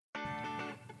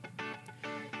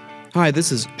Hi,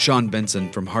 this is Sean Benson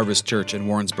from Harvest Church in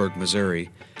Warrensburg, Missouri.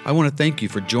 I want to thank you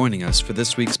for joining us for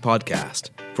this week's podcast.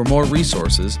 For more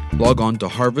resources, log on to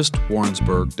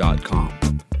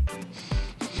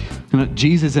harvestwarrensburg.com.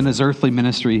 Jesus in his earthly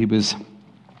ministry, he was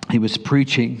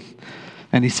preaching,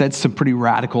 and he said some pretty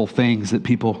radical things that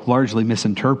people largely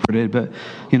misinterpreted. But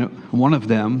one of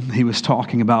them, he was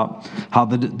talking about how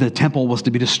the temple was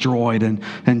to be destroyed and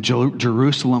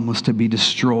Jerusalem was to be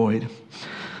destroyed.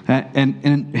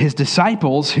 And his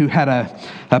disciples, who had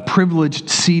a privileged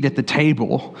seat at the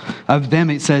table, of them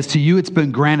it says, to you it's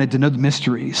been granted to know the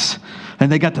mysteries. And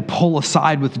they got to pull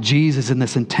aside with Jesus in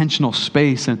this intentional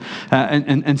space.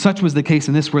 And such was the case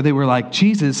in this, where they were like,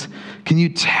 Jesus, can you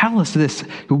tell us this?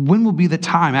 When will be the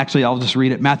time? Actually, I'll just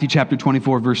read it. Matthew chapter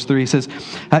 24, verse 3 says,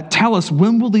 tell us,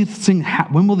 when will these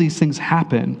things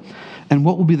happen? And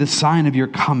what will be the sign of your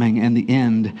coming and the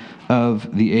end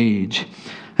of the age?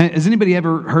 Has anybody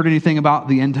ever heard anything about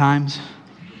the end times?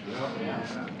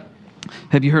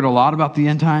 Have you heard a lot about the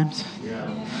end times?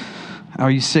 Are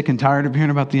you sick and tired of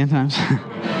hearing about the end times?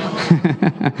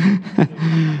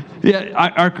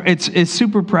 It's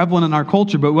super prevalent in our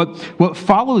culture. But what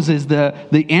follows is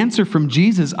the answer from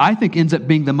Jesus, I think, ends up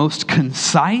being the most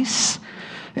concise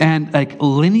and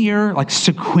linear,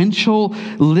 sequential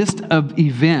list of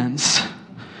events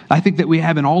I think that we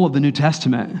have in all of the New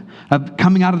Testament, of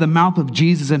coming out of the mouth of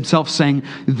Jesus himself saying,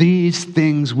 these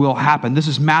things will happen. This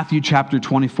is Matthew chapter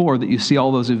 24 that you see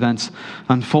all those events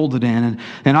unfolded in.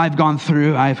 And I've gone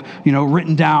through, I've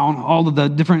written down all of the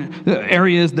different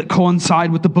areas that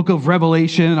coincide with the book of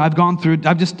Revelation. I've gone through,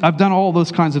 I've done all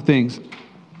those kinds of things.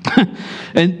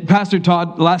 And Pastor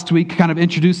Todd last week kind of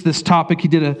introduced this topic. He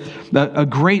did a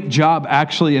great job,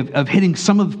 actually, of hitting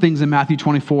some of the things in Matthew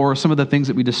 24, some of the things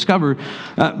that we discovered.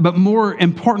 But more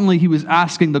importantly, he was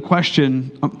asking the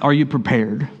question, are you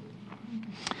prepared?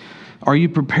 Are you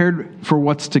prepared for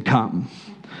what's to come?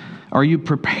 Are you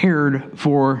prepared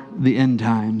for the end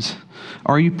times?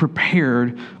 Are you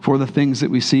prepared for the things that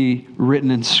we see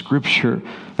written in Scripture,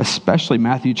 especially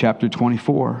Matthew chapter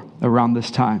 24 around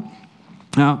this time?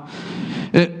 Now,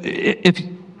 if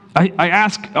I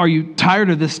ask, are you tired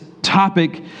of this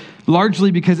topic?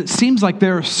 Largely because it seems like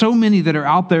there are so many that are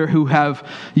out there who have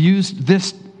used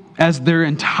this as their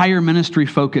entire ministry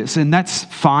focus, and that's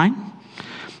fine.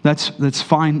 That's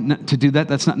fine to do that.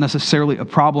 That's not necessarily a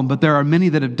problem, but there are many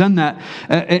that have done that.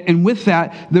 And with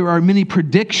that, there are many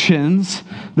predictions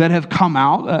that have come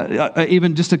out.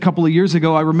 Even just a couple of years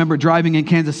ago, I remember driving in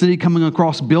Kansas City, coming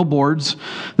across billboards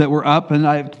that were up, and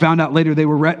I found out later they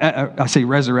were,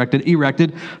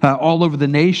 erected all over the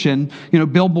nation.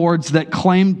 Billboards that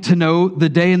claimed to know the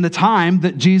day and the time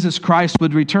that Jesus Christ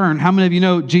would return. How many of you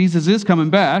know Jesus is coming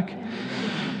back?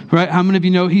 Right? How many of you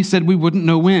know he said we wouldn't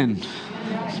know when?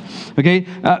 Okay,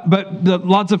 but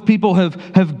lots of people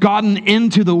have gotten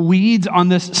into the weeds on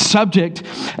this subject,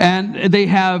 and they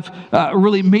have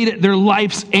really made it their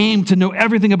life's aim to know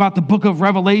everything about the book of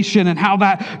Revelation and how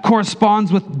that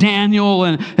corresponds with Daniel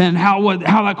and how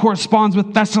that corresponds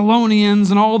with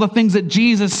Thessalonians and all the things that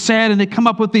Jesus said, and they come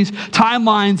up with these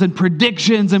timelines and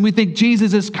predictions, and we think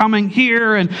Jesus is coming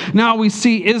here, and now we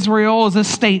see Israel as a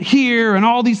state here, and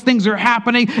all these things are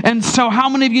happening. And so how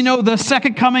many of you know the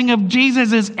second coming of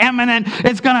Jesus is imminent?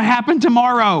 It's going to happen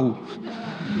tomorrow.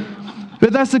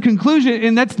 But that's the conclusion,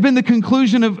 and that's been the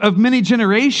conclusion of many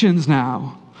generations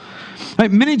now.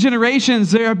 Many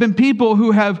generations, there have been people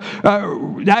who have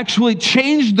actually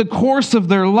changed the course of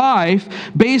their life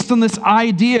based on this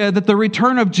idea that the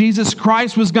return of Jesus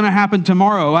Christ was going to happen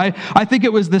tomorrow. I think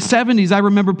it was the 70s. I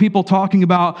remember people talking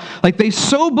about, they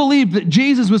so believed that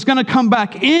Jesus was going to come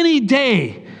back any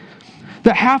day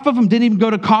that half of them didn't even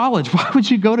go to college. Why would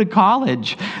you go to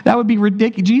college? That would be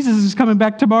ridiculous. Jesus is coming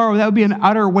back tomorrow. That would be an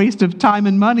utter waste of time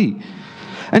and money.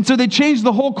 And so they changed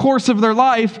the whole course of their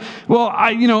life. Well,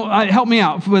 help me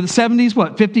out. For the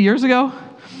 70s, 50 years ago?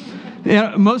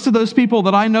 Most of those people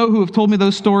that I know who have told me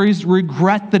those stories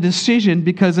regret the decision,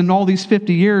 because in all these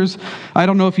 50 years, I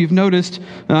don't know if you've noticed,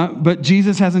 but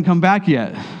Jesus hasn't come back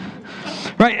yet.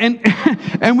 Right,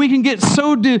 and we can get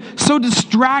so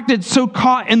distracted, so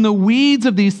caught in the weeds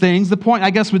of these things. The point,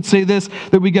 I guess, would say this,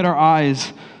 that we get our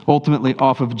eyes ultimately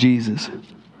off of Jesus.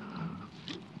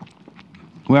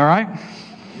 We all right?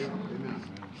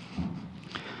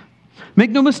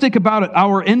 Make no mistake about it,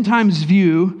 our end times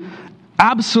view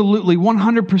absolutely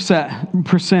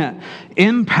 100%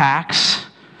 impacts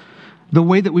the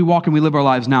way that we walk and we live our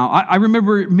lives now. I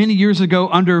remember many years ago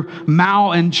under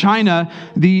Mao in China,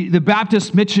 the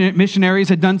Baptist missionaries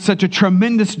had done such a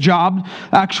tremendous job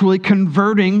actually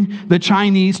converting the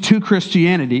Chinese to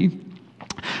Christianity.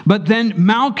 But then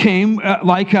Mao came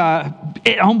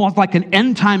almost like an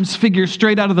end times figure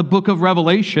straight out of the book of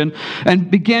Revelation, and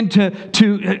began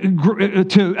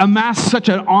to amass such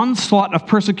an onslaught of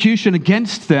persecution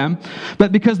against them.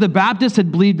 But because the Baptists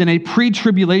had believed in a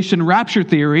pre-tribulation rapture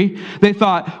theory, they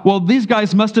thought, well, these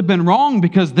guys must have been wrong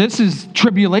because this is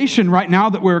tribulation right now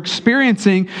that we're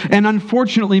experiencing. And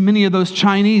unfortunately, many of those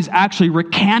Chinese actually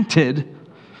recanted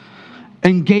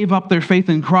and gave up their faith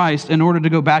in Christ in order to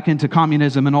go back into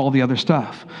communism and all the other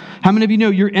stuff. How many of you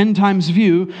know your end times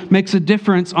view makes a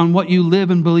difference on what you live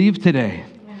and believe today?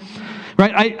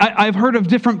 Right? I've heard of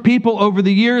different people over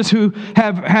the years who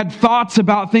have had thoughts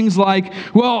about things like,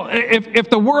 well, if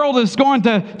the world is going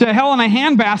to hell in a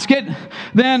handbasket,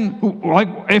 then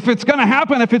like if it's going to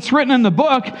happen, if it's written in the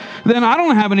book, then I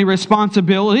don't have any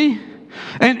responsibility.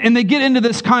 And they get into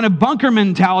this kind of bunker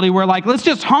mentality where like, let's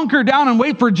just hunker down and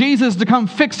wait for Jesus to come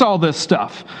fix all this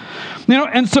stuff.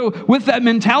 And so with that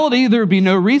mentality, there would be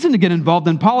no reason to get involved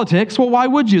in politics. Well, why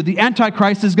would you? The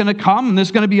Antichrist is going to come, and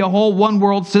there's going to be a whole one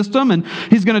world system, and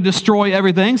he's going to destroy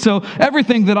everything. So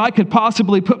everything that I could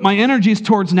possibly put my energies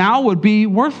towards now would be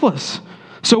worthless.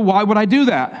 So why would I do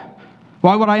that?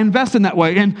 Why would I invest in that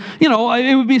way? And,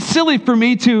 it would be silly for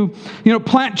me to,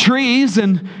 plant trees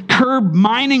and curb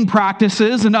mining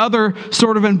practices and other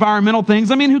sort of environmental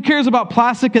things. I mean, who cares about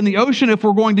plastic in the ocean if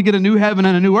we're going to get a new heaven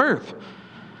and a new earth?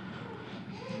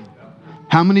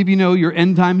 How many of you know your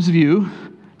end times view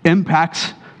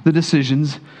impacts the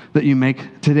decisions that you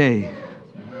make today?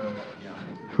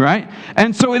 Right?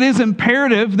 And so it is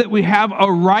imperative that we have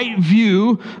a right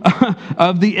view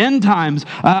of the end times.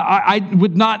 I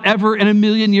would not ever in a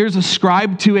million years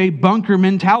ascribe to a bunker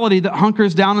mentality that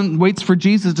hunkers down and waits for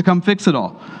Jesus to come fix it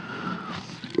all.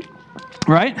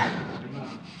 Right?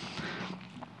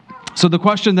 So the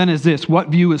question then is this: what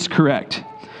view is correct?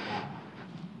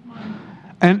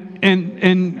 And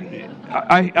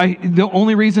the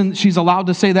only reason she's allowed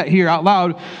to say that here out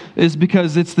loud is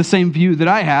because it's the same view that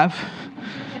I have.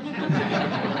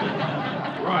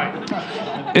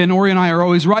 Right. And Ori and I are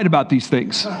always right about these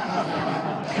things.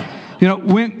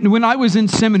 When I was in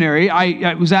seminary,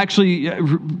 I was actually,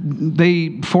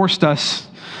 they forced us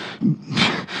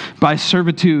by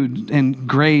servitude and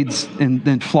grades and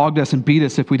then flogged us and beat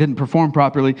us if we didn't perform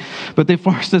properly. But they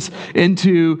forced us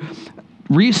into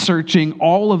researching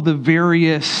all of the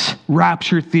various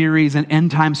rapture theories and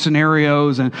end time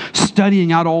scenarios and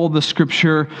studying out all of the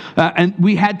scripture. And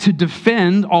we had to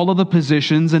defend all of the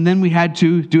positions, and then we had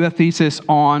to do a thesis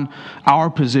on our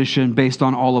position based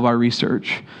on all of our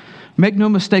research. Make no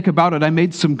mistake about it, I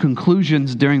made some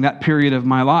conclusions during that period of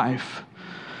my life.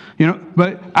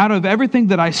 But out of everything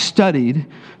that I studied,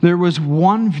 there was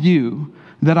one view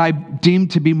that I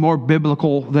deemed to be more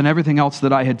biblical than everything else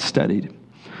that I had studied.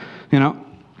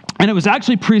 And it was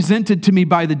actually presented to me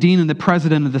by the dean and the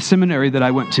president of the seminary that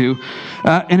I went to,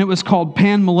 and it was called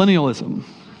panmillennialism.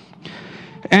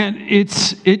 And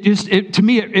to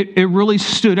me, it really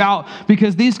stood out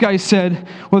because these guys said,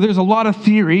 well, there's a lot of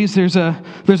theories, there's a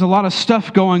lot of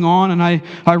stuff going on, and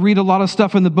I read a lot of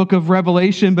stuff in the book of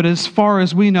Revelation, but as far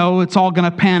as we know, it's all going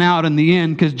to pan out in the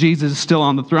end because Jesus is still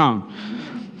on the throne.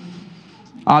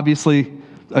 Obviously,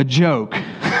 a joke.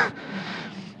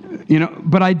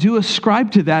 But I do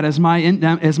ascribe to that as my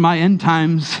end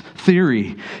times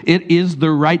theory. It is the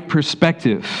right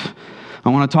perspective. I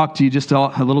want to talk to you just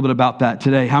a little bit about that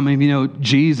today. How many of you know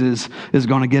Jesus is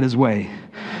going to get his way?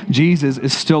 Jesus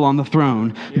is still on the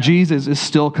throne. Yeah. Jesus is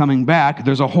still coming back.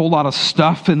 There's a whole lot of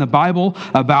stuff in the Bible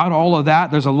about all of that.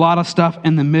 There's a lot of stuff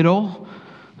in the middle.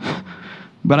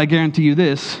 But I guarantee you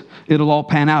this, it'll all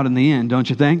pan out in the end, don't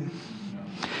you think?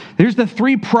 Here's the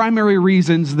three primary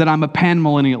reasons that I'm a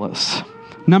panmillennialist.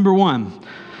 Number one,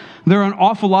 there are an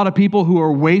awful lot of people who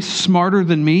are way smarter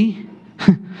than me,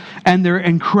 and they're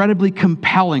incredibly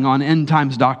compelling on end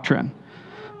times doctrine,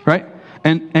 right?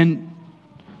 And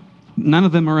none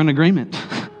of them are in agreement.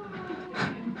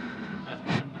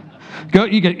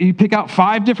 You pick out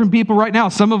 5 different people right now.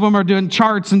 Some of them are doing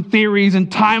charts and theories and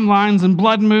timelines and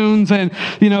blood moons and,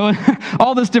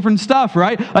 all this different stuff,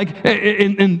 right? Like,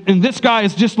 and this guy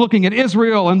is just looking at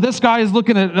Israel, and this guy is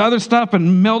looking at other stuff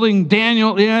and melding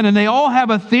Daniel in, and they all have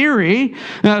a theory.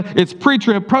 It's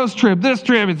pre-trib, post-trib, this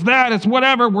trib, it's that, it's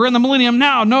whatever. We're in the millennium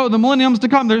now. No, the millennium's to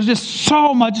come. There's just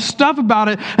so much stuff about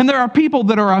it. And there are people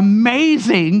that are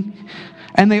amazing,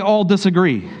 and they all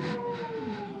disagree.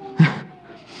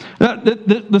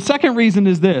 The second reason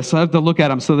is this. I have to look at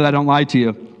them so that I don't lie to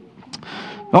you.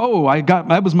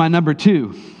 That was my number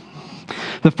 2.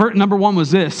 The first, number 1 was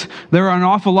this. There are an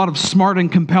awful lot of smart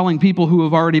and compelling people who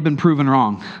have already been proven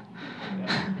wrong.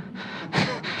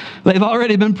 They've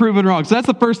already been proven wrong. So that's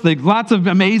the first thing. Lots of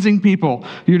amazing people.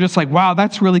 You're just like, wow,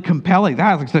 that's really compelling.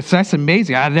 That's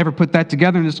amazing. I'd never put that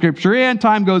together in the scripture. And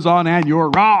time goes on and you're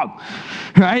wrong.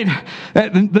 Right?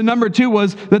 The number two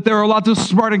was that there are lots of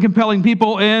smart and compelling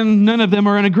people and none of them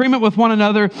are in agreement with one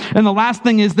another. And the last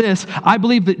thing is this. I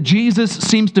believe that Jesus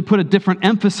seems to put a different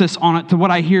emphasis on it to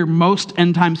what I hear most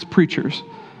end times preachers.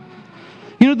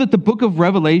 You know that the book of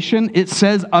Revelation, it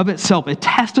says of itself, it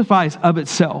testifies of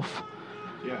itself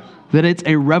that it's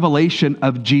a revelation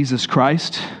of Jesus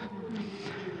Christ.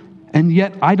 And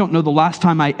yet, I don't know the last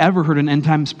time I ever heard an end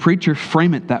times preacher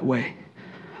frame it that way.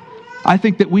 I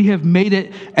think that we have made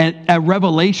it a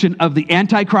revelation of the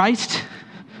Antichrist.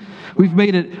 We've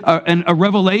made it a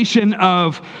revelation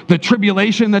of the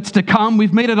tribulation that's to come.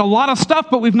 We've made it a lot of stuff,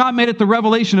 but we've not made it the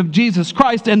revelation of Jesus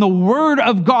Christ. And the Word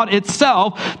of God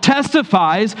itself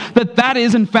testifies that that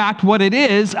is, in fact, what it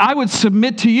is. I would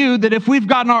submit to you that if we've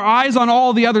gotten our eyes on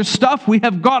all the other stuff, we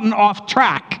have gotten off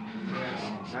track.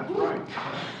 That's right.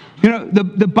 You know,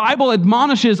 the Bible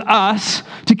admonishes us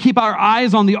to keep our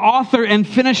eyes on the author and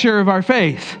finisher of our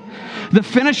faith. The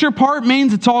finisher part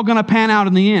means it's all going to pan out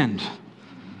in the end.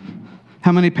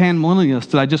 How many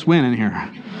pan-millennialists did I just win in here?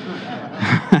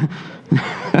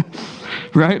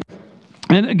 Right?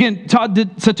 And again, Todd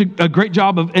did such a great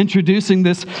job of introducing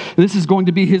this. This is going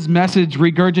to be his message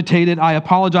regurgitated. I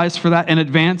apologize for that in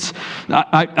advance.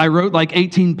 I wrote like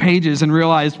 18 pages and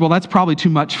realized, well, that's probably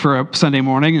too much for a Sunday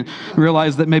morning, and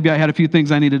realized that maybe I had a few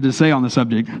things I needed to say on the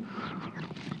subject.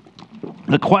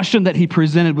 The question that he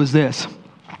presented was this: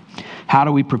 how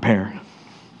do we prepare?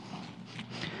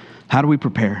 How do we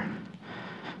prepare?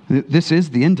 This is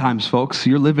the end times, folks.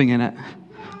 You're living in it.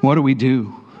 What do we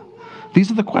do? These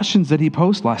are the questions that he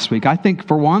posed last week. I think,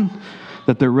 for one,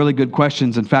 that they're really good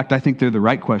questions. In fact, I think they're the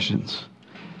right questions.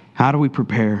 How do we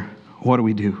prepare? What do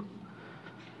we do?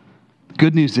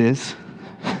 Good news is,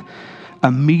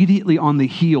 immediately on the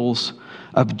heels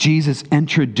of Jesus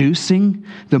introducing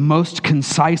the most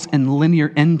concise and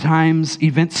linear end times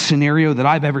event scenario that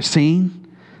I've ever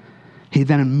seen, he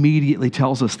then immediately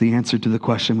tells us the answer to the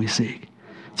question we seek.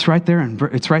 It's right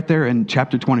there in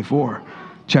chapter 24.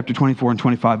 Chapter 24 and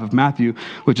 25 of Matthew,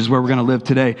 which is where we're going to live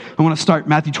today. I want to start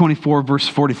Matthew 24, verse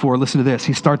 44. Listen to this.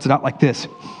 He starts it out like this.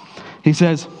 He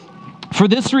says, "For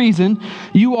this reason,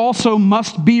 you also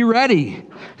must be ready."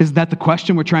 Isn't that the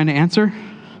question we're trying to answer?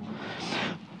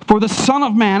 "For the Son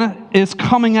of Man is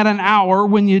coming at an hour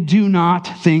when you do not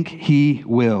think he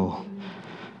will.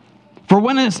 For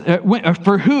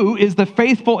who is the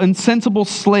faithful and sensible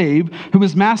slave whom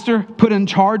his master put in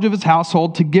charge of his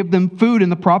household to give them food in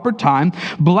the proper time?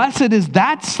 Blessed is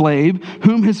that slave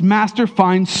whom his master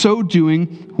finds so doing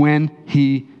when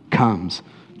he comes."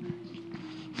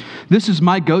 This is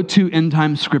my go-to end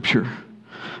time scripture.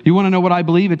 You want to know what I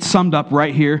believe? It's summed up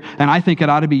right here, and I think it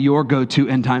ought to be your go-to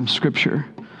end time scripture.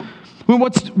 Well,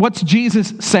 what's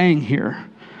Jesus saying here?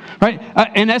 Right?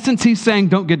 In essence, he's saying,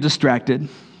 don't get distracted.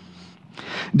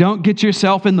 Don't get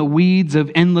yourself in the weeds of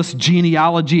endless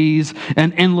genealogies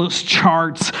and endless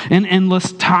charts and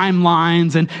endless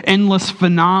timelines and endless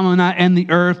phenomena in the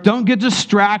earth. Don't get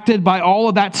distracted by all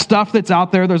of that stuff that's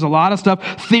out there. There's a lot of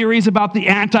stuff, theories about the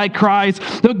Antichrist.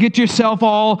 Don't get yourself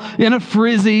all in a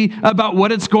frizzy about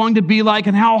what it's going to be like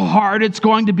and how hard it's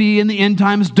going to be in the end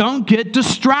times. Don't get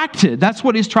distracted. That's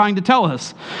what he's trying to tell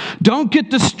us. Don't get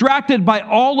distracted by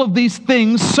all of these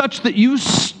things such that you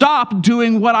stop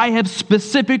doing what I have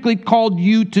specifically called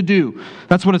you to do.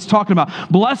 That's what it's talking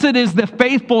about. Blessed is the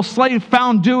faithful slave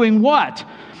found doing what?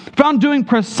 Found doing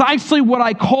precisely what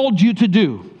I called you to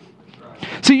do.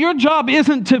 See, your job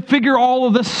isn't to figure all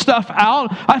of this stuff out.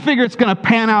 I figure it's going to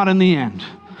pan out in the end.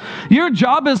 Your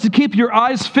job is to keep your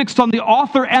eyes fixed on the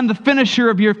author and the finisher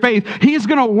of your faith. He's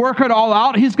going to work it all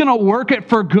out. He's going to work it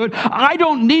for good. I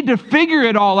don't need to figure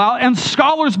it all out, and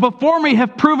scholars before me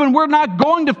have proven we're not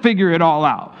going to figure it all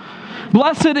out.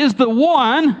 Blessed is the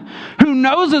one who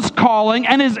knows his calling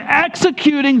and is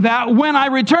executing that when I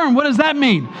return. What does that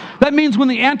mean? That means when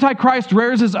the Antichrist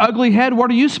rears his ugly head,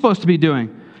 what are you supposed to be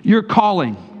doing? You're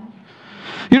calling.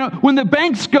 You know, when the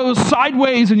banks go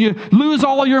sideways and you lose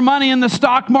all your money in the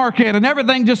stock market and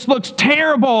everything just looks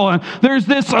terrible and there's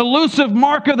this elusive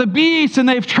mark of the beast and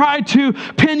they've tried to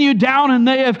pin you down and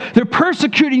they're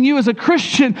persecuting you as a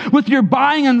Christian with your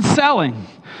buying and selling.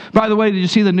 By the way, did you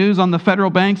see the news on the federal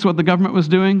banks, what the government was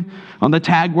doing on the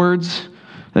tag words?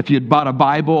 If you had bought a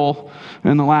Bible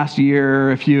in the last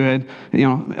year, if you had,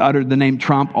 uttered the name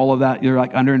Trump, all of that, you're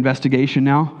like under investigation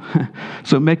now.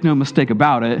 So make no mistake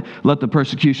about it. Let the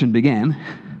persecution begin.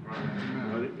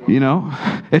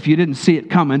 If you didn't see it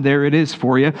coming, there it is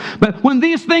for you. But when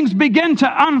these things begin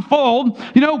to unfold,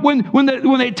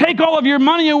 when they take all of your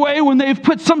money away, when they've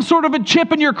put some sort of a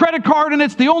chip in your credit card and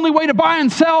it's the only way to buy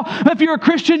and sell, if you're a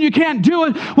Christian, you can't do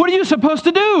it. What are you supposed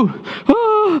to do?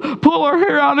 Pull our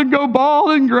hair out and go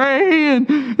bald and gray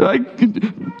and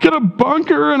get a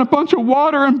bunker and a bunch of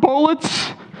water and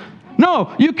bullets?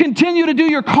 No, you continue to do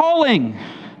your calling.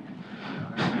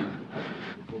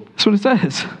 That's what it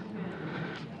says.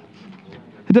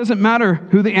 It doesn't matter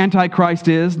who the Antichrist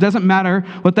is. It doesn't matter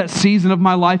what that season of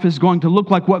my life is going to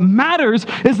look like. What matters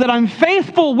is that I'm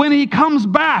faithful when he comes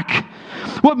back.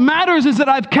 What matters is that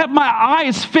I've kept my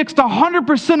eyes fixed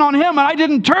 100% on him and I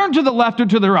didn't turn to the left or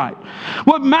to the right.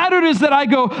 What mattered is that I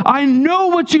go, I know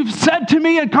what you've said to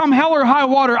me, and come hell or high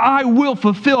water, I will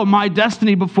fulfill my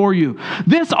destiny before you.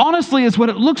 This honestly is what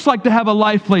it looks like to have a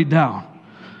life laid down.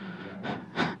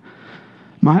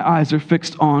 My eyes are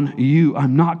fixed on you.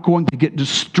 I'm not going to get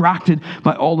distracted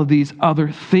by all of these other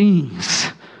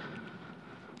things.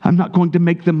 I'm not going to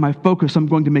make them my focus. I'm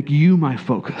going to make you my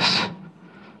focus.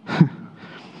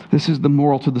 This is the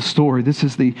moral to the story. This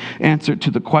is the answer to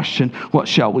the question, what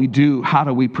shall we do? How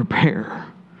do we prepare?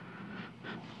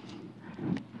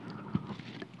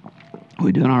 Are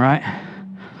we doing all right?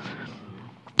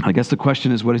 I guess the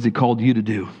question is, what has he called you to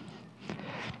do?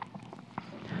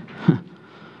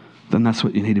 Then that's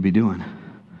what you need to be doing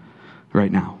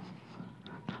right now.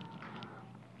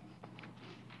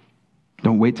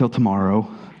 Don't wait till tomorrow.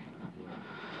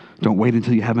 Don't wait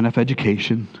until you have enough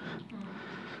education.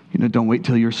 Don't wait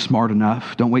till you're smart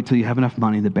enough. Don't wait till you have enough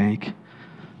money in the bank.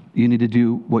 You need to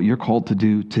do what you're called to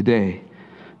do today.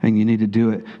 And you need to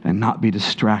do it and not be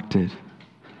distracted.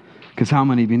 Because how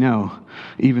many of you know,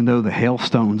 even though the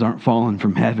hailstones aren't falling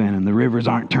from heaven and the rivers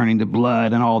aren't turning to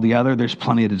blood and all the other, there's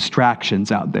plenty of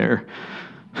distractions out there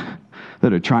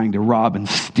that are trying to rob and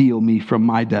steal me from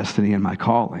my destiny and my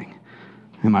calling.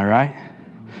 Am I right?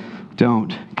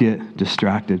 Don't get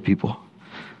distracted, people.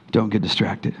 Don't get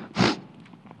distracted.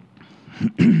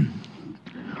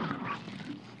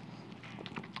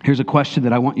 Here's a question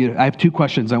that I have two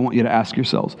questions I want you to ask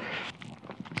yourselves.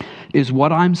 Is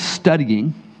what I'm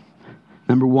studying,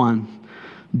 number one,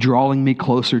 drawing me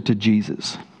closer to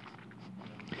Jesus?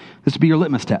 This would be your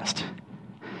litmus test.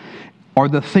 Are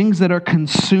the things that are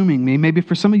consuming me, maybe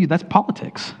for some of you, that's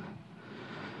politics.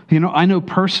 I know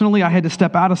personally I had to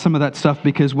step out of some of that stuff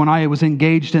because when I was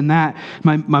engaged in that,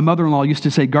 my mother-in-law used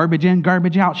to say, garbage in,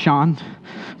 garbage out, Sean.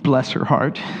 Bless her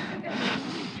heart.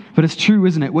 But it's true,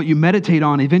 isn't it? What you meditate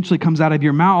on eventually comes out of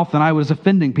your mouth, and I was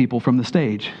offending people from the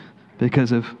stage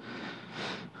because of,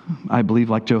 I believe,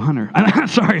 like Joe Hunter.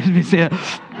 Sorry, if you see it.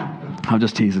 I'm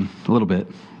just teasing a little bit.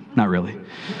 Not really.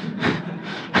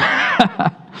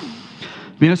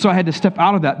 So I had to step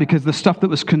out of that because the stuff that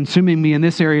was consuming me in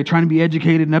this area, trying to be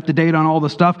educated and up to date on all the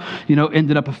stuff,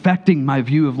 ended up affecting my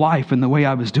view of life and the way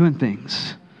I was doing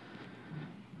things.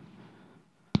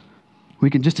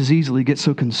 We can just as easily get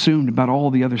so consumed about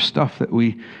all the other stuff that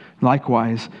we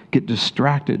likewise get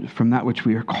distracted from that which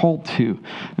we are called to.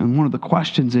 And one of the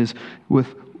questions is, with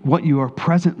what you are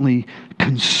presently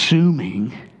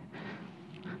consuming,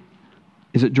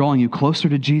 is it drawing you closer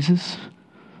to Jesus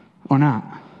or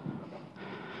not?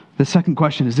 The second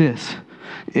question is this: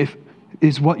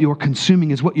 is what you're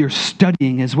consuming, is what you're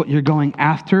studying, is what you're going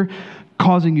after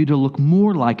causing you to look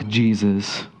more like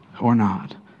Jesus or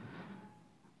not?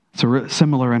 It's a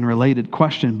similar and related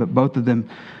question, but both of them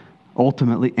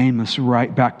ultimately aim us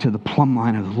right back to the plumb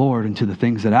line of the Lord and to the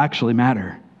things that actually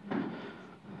matter.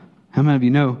 How many of you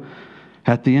know,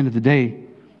 at the end of the day,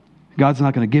 God's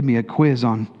not going to give me a quiz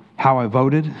on how I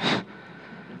voted?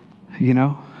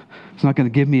 It's not going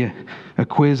to give me a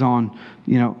quiz on,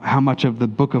 how much of the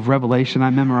book of Revelation I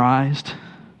memorized.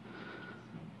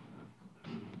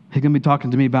 He's going to be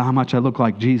talking to me about how much I look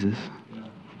like Jesus.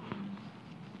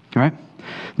 All right?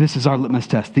 This is our litmus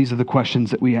test. These are the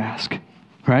questions that we ask.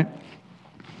 Right?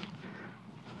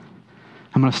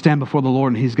 I'm going to stand before the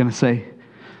Lord and he's going to say,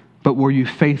 but were you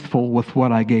faithful with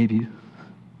what I gave you?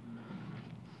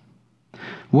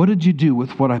 What did you do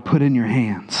with what I put in your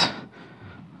hands?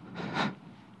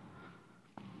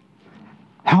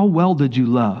 How well did you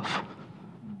love?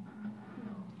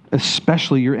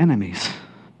 Especially your enemies.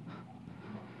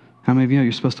 How many of you know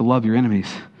you're supposed to love your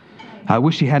enemies? I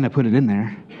wish he hadn't put it in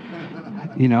there.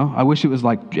 I wish it was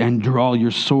like, and draw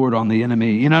your sword on the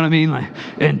enemy. You know what I mean?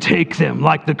 And take them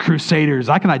like the Crusaders.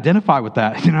 I can identify with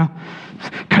that,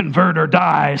 Convert or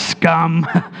die, scum.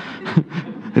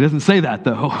 It doesn't say that,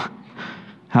 though.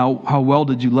 How well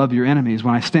did you love your enemies?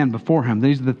 When I stand before him,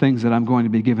 these are the things that I'm going to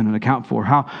be given an account for.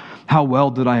 How well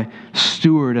did I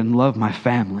steward and love my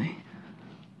family?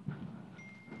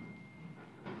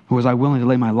 Was I willing to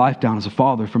lay my life down as a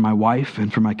father for my wife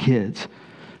and for my kids?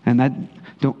 And that,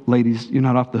 ladies, you're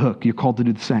not off the hook. You're called to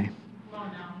do the same.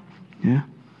 Yeah?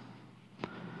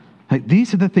 Like,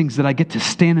 these are the things that I get to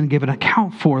stand and give an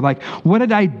account for. Like, what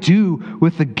did I do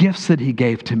with the gifts that he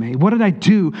gave to me? What did I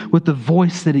do with the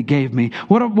voice that he gave me?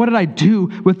 What did I do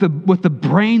with the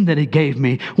brain that he gave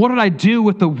me? What did I do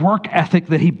with the work ethic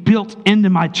that he built into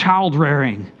my child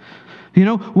rearing? You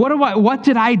know, what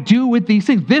did I do with these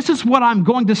things? This is what I'm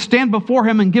going to stand before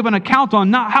him and give an account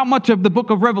on, not how much of the book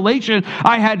of Revelation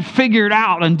I had figured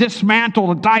out and dismantled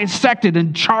and dissected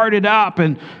and charted up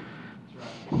and...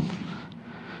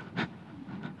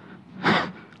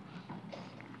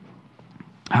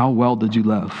 How well did you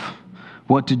love?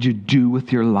 What did you do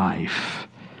with your life?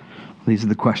 These are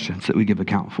the questions that we give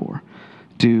account for.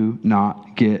 Do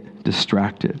not get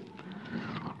distracted.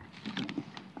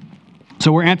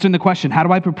 So we're answering the question, how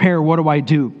do I prepare? What do I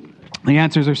do? The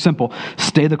answers are simple.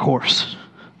 Stay the course.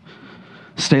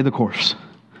 Stay the course.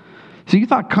 So you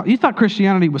thought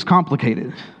Christianity was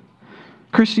complicated.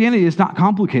 Christianity is not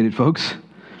complicated, folks.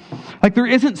 Like, there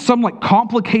isn't some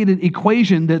complicated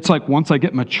equation that's like, once I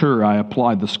get mature, I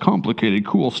apply this complicated,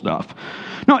 cool stuff.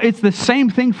 No, it's the same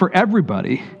thing for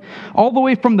everybody. All the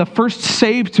way from the first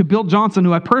saved to Bill Johnson,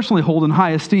 who I personally hold in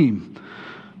high esteem.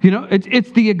 You know,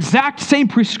 it's the exact same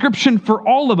prescription for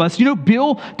all of us. You know,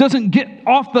 Bill doesn't get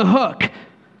off the hook.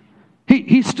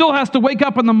 He still has to wake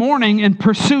up in the morning and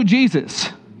pursue Jesus.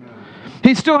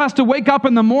 He still has to wake up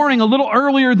in the morning a little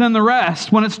earlier than the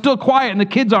rest when it's still quiet and the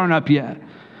kids aren't up yet.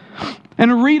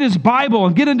 And read his Bible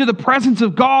and get into the presence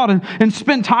of God and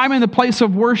spend time in the place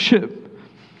of worship.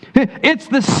 It's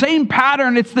the same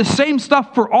pattern. It's the same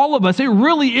stuff for all of us. It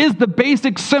really is the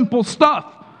basic, simple stuff.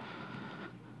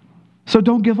 So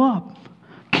don't give up.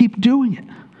 Keep doing it.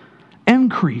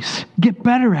 Increase. Get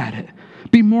better at it.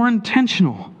 Be more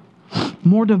intentional.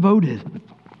 More devoted.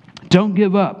 Don't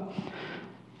give up.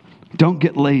 Don't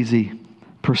get lazy.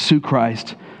 Pursue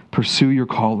Christ. Pursue your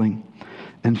calling.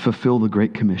 And fulfill the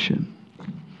Great Commission.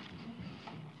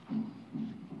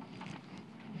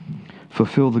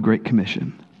 Fulfill the Great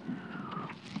Commission.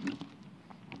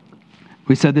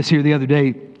 We said this here the other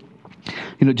day.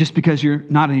 You know, just because you're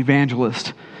not an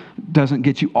evangelist doesn't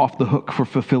get you off the hook for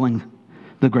fulfilling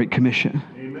the Great Commission.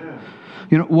 Amen.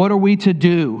 You know, what are we to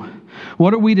do?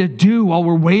 What are we to do while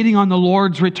we're waiting on the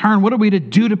Lord's return? What are we to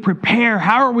do to prepare?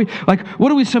 How are we,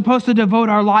 what are we supposed to devote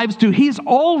our lives to? He's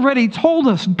already told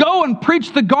us, go and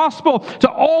preach the gospel to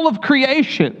all of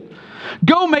creation.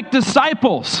 Go make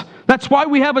disciples. That's why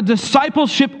we have a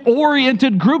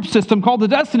discipleship-oriented group system called the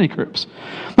Destiny Groups.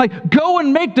 Go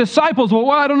and make disciples.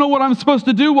 Well, I don't know what I'm supposed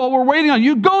to do while we're waiting on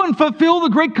you. Go and fulfill the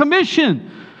Great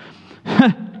Commission.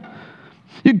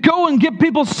 You go and get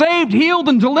people saved, healed,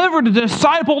 and delivered, and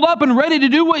discipled up and ready to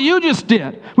do what you just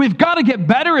did. We've got to get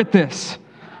better at this.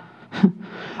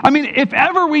 I mean, if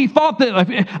ever we thought that,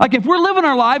 if we're living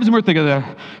our lives and we're thinking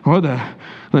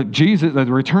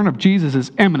the return of Jesus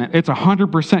is imminent. It's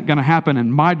 100% going to happen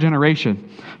in my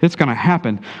generation. It's going to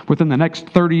happen within the next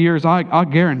 30 years. I'll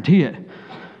guarantee it.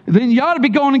 Then you ought to be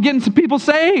going and getting some people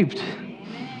saved.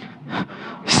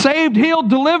 Saved, healed,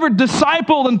 delivered,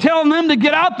 discipled, and telling them to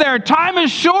get out there. Time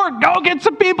is short. Go get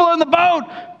some people in the boat.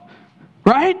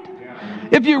 Right? Yeah.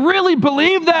 If you really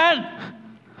believe that,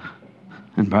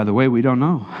 and by the way, we don't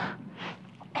know,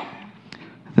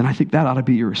 then I think that ought to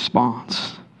be your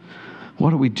response.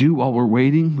 What do we do while we're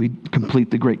waiting? We complete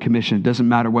the Great Commission. It doesn't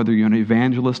matter whether you're an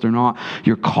evangelist or not.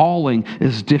 Your calling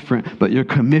is different, but your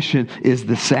commission is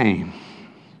the same.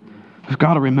 We've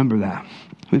got to remember that.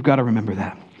 We've got to remember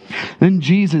that. Then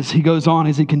Jesus, he goes on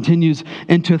as he continues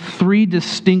into 3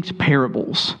 distinct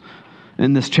parables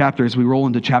in this chapter as we roll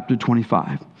into chapter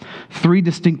 25. 3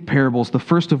 distinct parables, the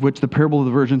first of which, the parable of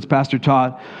the virgins, Pastor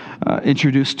Todd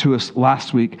introduced to us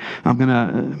last week. I'm going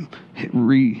to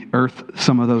re-earth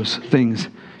some of those things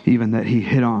even that he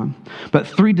hit on. But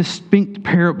 3 distinct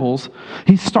parables.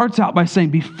 He starts out by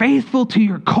saying, be faithful to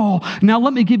your call. Now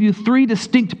let me give you 3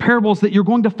 distinct parables that you're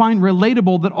going to find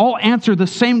relatable that all answer the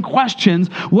same questions.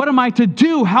 What am I to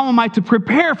do? How am I to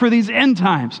prepare for these end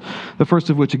times? The first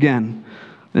of which, again,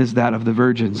 is that of the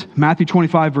virgins. Matthew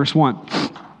 25, verse 1.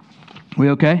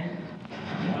 We okay?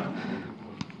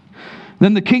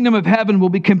 Then the kingdom of heaven will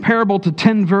be comparable to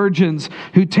 10 virgins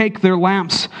who take their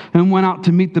lamps and went out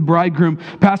to meet the bridegroom.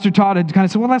 Pastor Todd had kind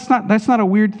of said, well, that's not a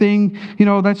weird thing. You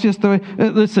know, that's just the way.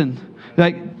 Listen,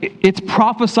 it's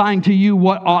prophesying to you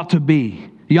what ought to be.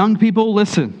 Young people,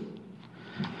 listen.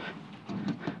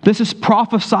 This is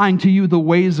prophesying to you the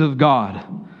ways of God.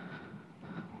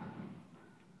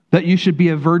 That you should be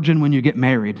a virgin when you get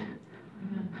married.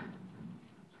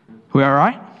 We all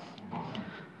right?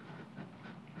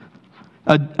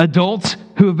 Adults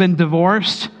who have been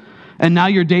divorced and now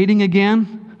you're dating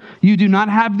again, you do not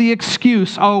have the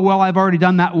excuse, oh, well, I've already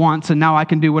done that once and now I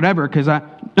can do whatever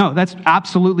no, that's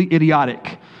absolutely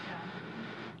idiotic.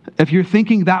 If you're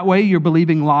thinking that way, you're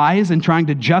believing lies and trying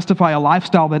to justify a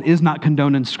lifestyle that is not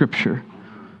condoned in Scripture.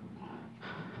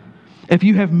 If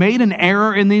you have made an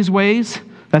error in these ways,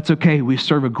 that's okay. We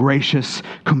serve a gracious,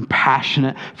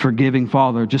 compassionate, forgiving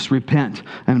Father. Just repent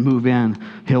and move in.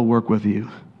 He'll work with you.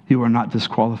 You are not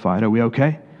disqualified. Are we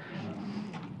okay?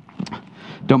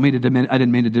 I didn't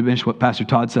mean to diminish what Pastor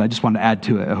Todd said. I just wanted to add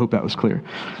to it. I hope that was clear.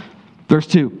 Verse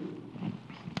 2.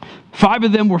 5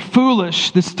 of them were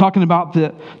foolish. This is talking about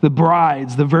the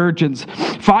brides, the virgins.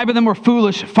 5 of them were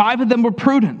foolish. 5 of them were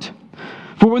prudent.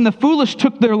 For when the foolish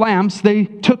took their lamps, they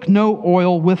took no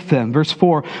oil with them. Verse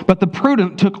 4, but the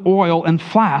prudent took oil in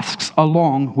flasks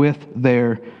along with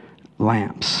their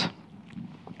lamps.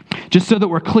 Just so that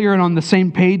we're clear and on the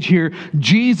same page here,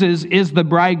 Jesus is the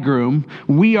bridegroom.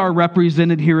 We are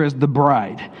represented here as the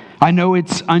bride. I know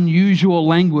it's unusual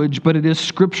language, but it is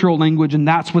scriptural language, and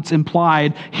that's what's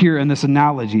implied here in this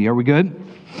analogy. Are we good?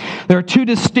 There are 2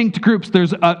 distinct groups.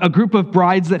 There's a group of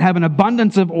brides that have an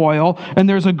abundance of oil, and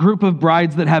there's a group of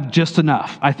brides that have just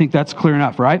enough. I think that's clear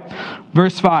enough, right?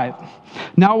 Verse 5.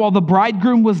 Now while the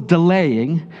bridegroom was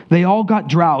delaying, they all got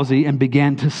drowsy and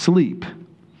began to sleep.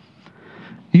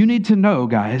 You need to know,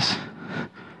 guys,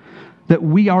 that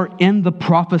we are in the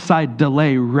prophesied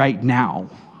delay right now.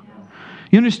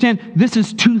 You understand, this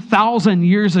is 2,000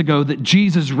 years ago that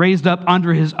Jesus raised up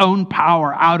under his own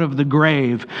power out of the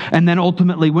grave and then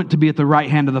ultimately went to be at the right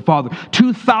hand of the Father.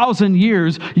 2,000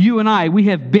 years, you and I, we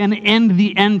have been in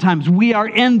the end times. We are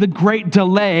in the great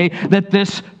delay that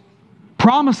this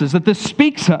promises, that this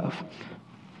speaks of.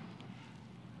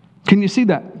 Can you see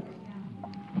that?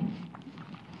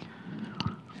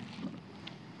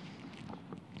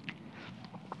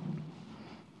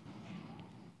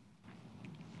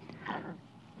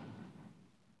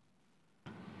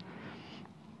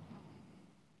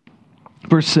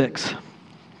 Verse 6.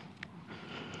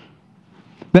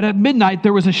 But at midnight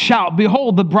there was a shout,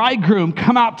 behold, the bridegroom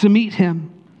come out to meet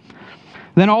him.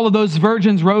 Then all of those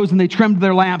virgins rose and they trimmed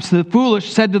their lamps. The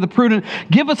foolish said to the prudent,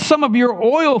 give us some of your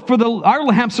oil, for our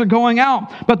lamps are going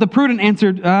out. But the prudent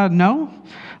answered, no,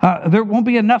 there won't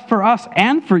be enough for us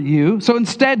and for you. So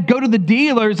instead, go to the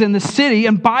dealers in the city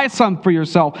and buy some for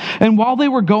yourself. And while they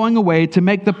were going away to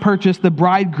make the purchase, the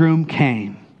bridegroom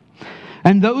came.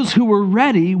 And those who were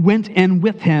ready went in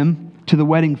with him to the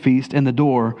wedding feast, and the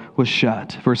door was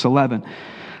shut. Verse 11.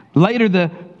 Later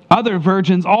the other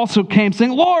virgins also came,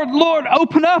 saying, Lord, Lord,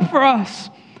 open up for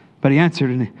us. But he answered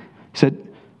and he said,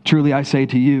 truly I say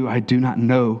to you, I do not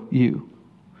know you.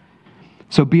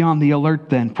 So be on the alert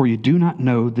then, for you do not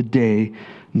know the day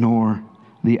nor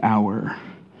the hour.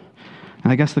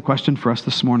 And I guess the question for us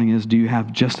this morning is, do you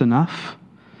have just enough,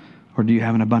 or do you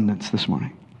have an abundance this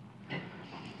morning?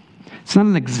 It's not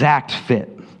an exact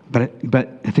fit, but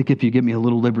I think if you give me a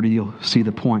little liberty, you'll see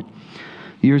the point.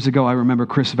 Years ago, I remember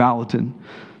Chris Valentin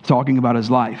talking about his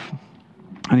life.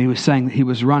 And he was saying that he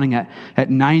was running at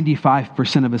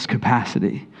 95% of his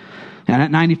capacity. And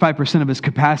at 95% of his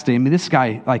capacity, I mean, this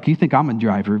guy, like, you think I'm a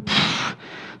driver.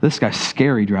 This guy's a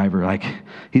scary driver. Like,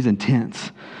 he's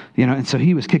intense. You know, and so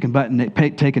he was kicking butt and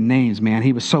taking names, man.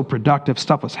 He was so productive.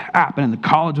 Stuff was happening. The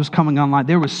college was coming online.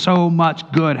 There was so much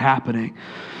good happening.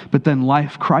 But then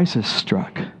life crisis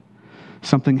struck.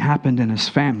 Something happened in his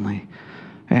family.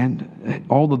 And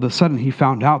all of a sudden, he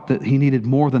found out that he needed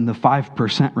more than the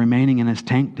 5% remaining in his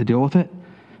tank to deal with it.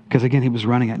 Because again, he was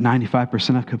running at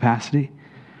 95% of capacity.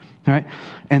 All right?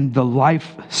 And the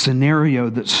life scenario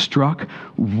that struck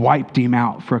wiped him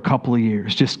out for a couple of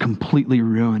years. Just completely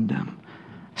ruined him.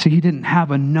 See, he didn't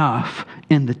have enough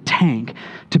in the tank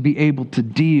to be able to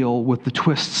deal with the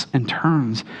twists and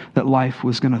turns that life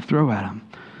was going to throw at him.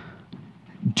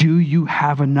 Do you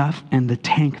have enough in the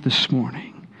tank this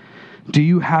morning? Do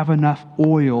you have enough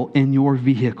oil in your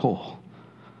vehicle?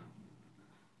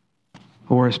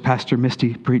 Or as Pastor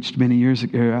Misty preached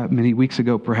many weeks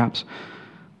ago, perhaps,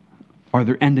 are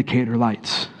there indicator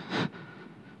lights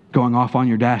going off on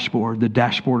your dashboard, the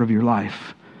dashboard of your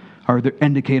life? Are there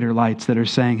indicator lights that are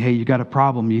saying, hey, you got a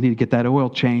problem, you need to get that oil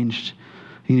changed?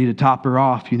 You need to top her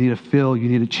off. You need to fill. You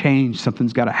need to change.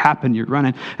 Something's got to happen. You're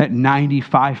running at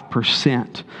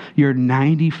 95%. You're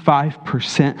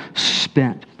 95%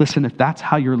 spent. Listen, if that's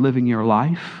how you're living your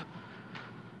life,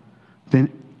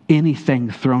 then anything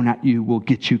thrown at you will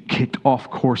get you kicked off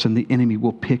course and the enemy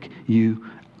will pick you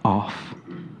off.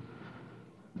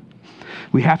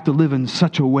 We have to live in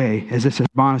such a way, as this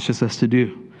admonishes us to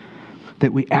do,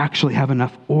 that we actually have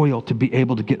enough oil to be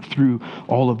able to get through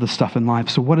all of the stuff in life.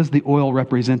 So what does the oil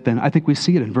represent then? I think we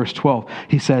see it in verse 12.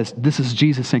 He says, this is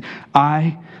Jesus saying,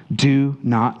 I do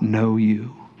not know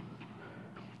you.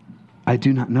 I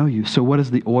do not know you. So what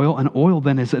is the oil? An oil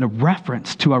then is a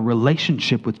reference to a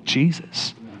relationship with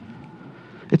Jesus.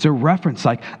 It's a reference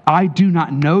like, I do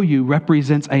not know you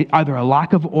represents either a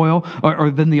lack of oil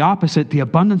or then the opposite, the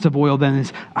abundance of oil then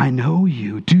is, I know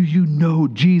you. Do you know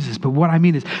Jesus? But what I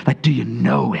mean is, like, do you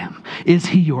know him? Is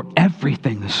he your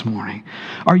everything this morning?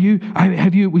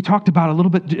 We talked about a little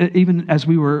bit, even as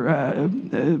we were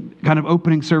kind of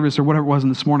opening service or whatever it was in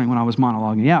this morning when I was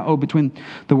monologuing. Between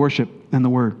the worship and the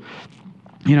word.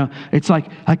 You know, it's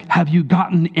like have you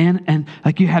gotten in and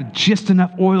like you had just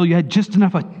enough oil, you had just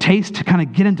enough a taste to kind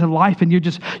of get into life and you're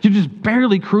just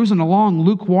barely cruising along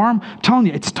lukewarm? I'm telling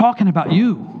you, it's talking about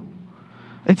you.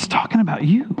 It's talking about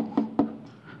you.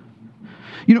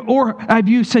 You know, or have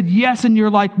you said yes and you're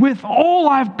like, with all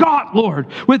I've got,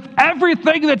 Lord, with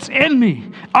everything that's in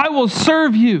me, I will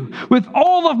serve you with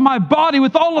all of my body,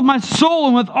 with all of my soul,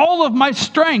 and with all of my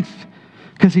strength.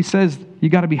 Because he says you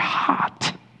got to be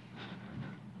hot.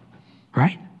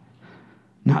 Right?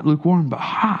 Not lukewarm, but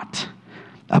hot.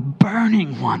 A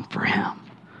burning one for him.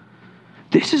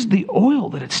 This is the oil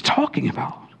that it's talking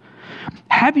about.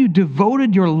 Have you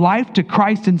devoted your life to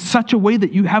Christ in such a way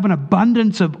that you have an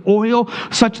abundance of oil,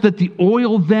 such that the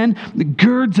oil then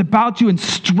girds about you and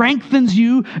strengthens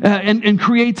you and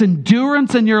creates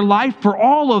endurance in your life for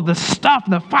all of the stuff,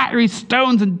 the fiery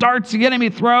stones and darts the enemy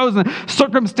throws, and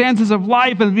circumstances of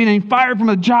life, and being fired from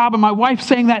a job, and my wife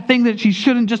saying that thing that she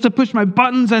shouldn't just to push my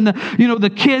buttons, and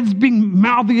the kids being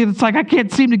mouthy, and it's like I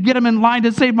can't seem to get them in line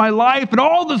to save my life, and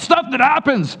all the stuff that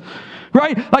happens.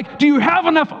 Right? Like, do you have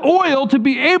enough oil to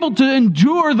be able to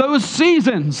endure those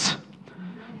seasons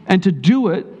and to do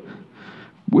it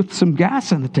with some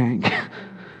gas in the tank?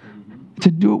 To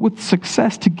do it with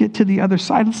success to get to the other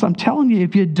side? Listen, I'm telling you,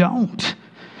 if you don't,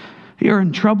 you're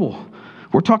in trouble.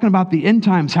 We're talking about the end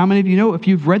times. How many of you know if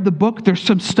you've read the book, there's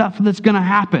some stuff that's going to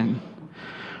happen?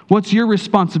 What's your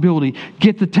responsibility?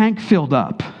 Get the tank filled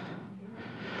up.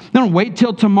 Don't wait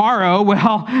till tomorrow.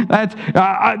 Well, that's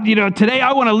today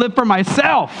I want to live for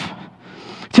myself.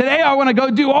 Today I want to go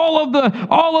do all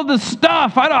of the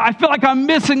stuff. I feel like I'm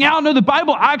missing out. No, the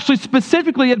Bible actually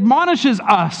specifically admonishes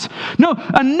us. No,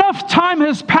 enough time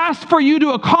has passed for you to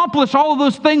accomplish all of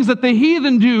those things that the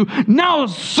heathen do. Now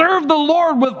serve the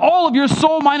Lord with all of your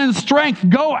soul, mind, and strength.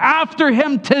 Go after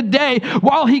him today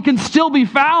while he can still be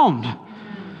found.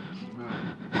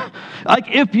 Like,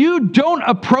 if you don't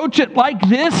approach it like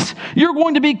this, you're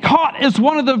going to be caught as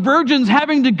one of the virgins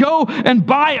having to go and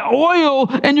buy oil,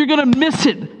 and you're going to miss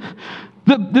it.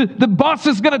 The bus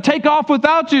is going to take off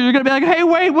without you. You're going to be like, hey,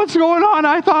 wait, what's going on?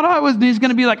 I thought I was. And he's going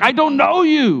to be like, I don't know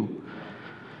you.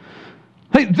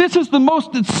 Hey, this is the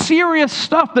most serious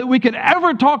stuff that we could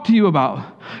ever talk to you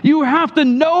about. You have to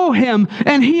know him,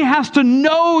 and he has to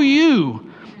know you.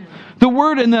 The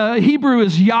word in the Hebrew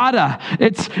is yada.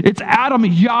 It's Adam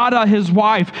yada his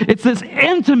wife. It's this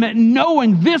intimate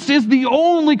knowing. This is the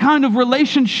only kind of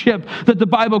relationship that the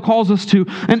Bible calls us to.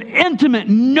 An intimate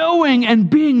knowing and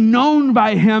being known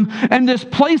by him, and this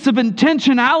place of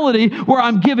intentionality where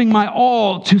I'm giving my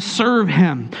all to serve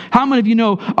him. How many of you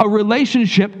know a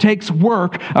relationship takes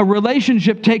work? A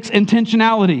relationship takes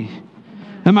intentionality.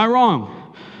 Am I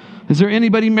wrong? Is there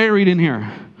anybody married in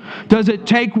here? Does it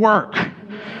take work?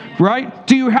 Right?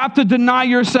 Do you have to deny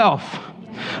yourself?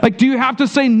 Like, do you have to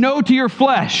say no to your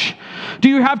flesh? Do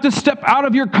you have to step out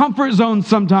of your comfort zone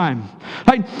sometime?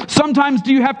 Like, sometimes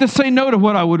do you have to say no to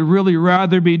what I would really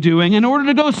rather be doing in order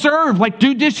to go serve, like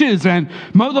do dishes and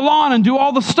mow the lawn and do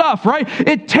all the stuff, right?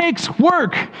 It takes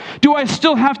work. Do I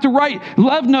still have to write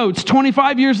love notes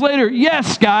 25 years later?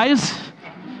 Yes, guys.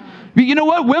 But you know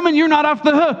what? Women, you're not off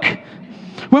the hook.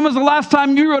 When was the last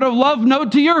time you wrote a love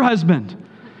note to your husband?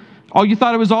 Oh, you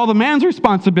thought it was all the man's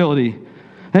responsibility.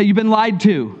 That you've been lied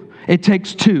to. It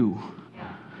takes two.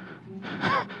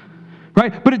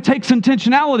 Right? But it takes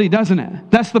intentionality, doesn't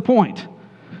it? That's the point.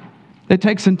 It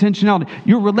takes intentionality.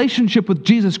 Your relationship with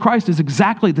Jesus Christ is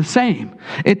exactly the same.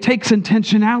 It takes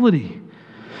intentionality.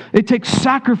 It takes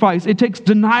sacrifice. It takes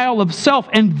denial of self.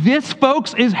 And this,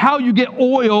 folks, is how you get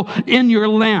oil in your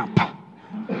lamp.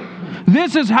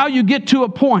 This is how you get to a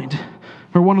point,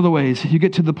 or one of the ways you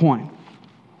get to the point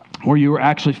where you are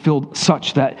actually filled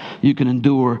such that you can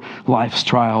endure life's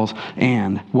trials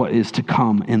and what is to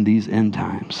come in these end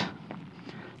times.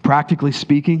 Practically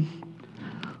speaking,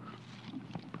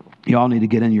 y'all need to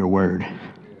get in your word.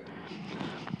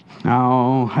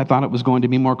 Oh, I thought it was going to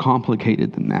be more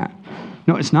complicated than that.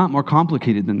 No, it's not more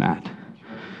complicated than that.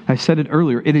 I said it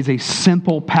earlier. It is a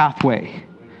simple pathway.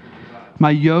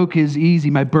 My yoke is easy.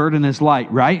 My burden is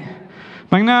light, right?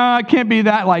 Like, no, it can't be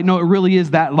that light. No, it really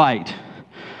is that light.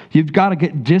 You've got to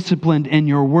get disciplined in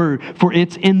your word, for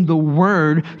it's in the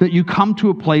word that you come to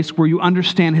a place where you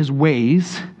understand his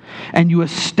ways and you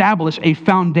establish a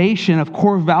foundation of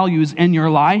core values in your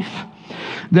life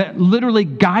that literally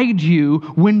guide you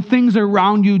when things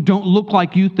around you don't look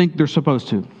like you think they're supposed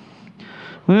to.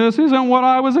 This isn't what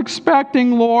I was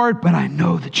expecting, Lord, but I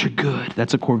know that you're good.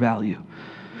 That's a core value.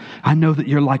 I know that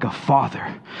you're like a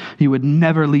father. You would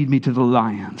never lead me to the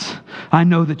lions. I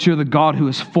know that you're the God who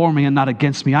is for me and not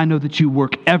against me. I know that you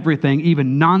work everything,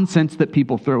 even nonsense that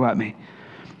people throw at me,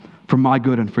 for my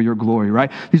good and for your glory,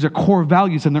 right? These are core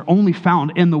values, and they're only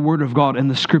found in the Word of God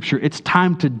and the Scripture. It's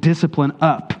time to discipline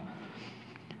up.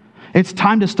 It's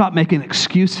time to stop making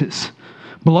excuses.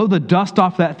 Blow the dust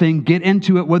off that thing. Get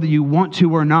into it whether you want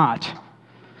to or not.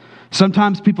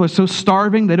 Sometimes people are so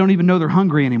starving, they don't even know they're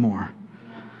hungry anymore.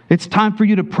 It's time for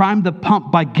you to prime the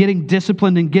pump by getting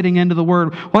disciplined and getting into the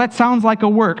Word. Well, that sounds like a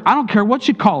work. I don't care what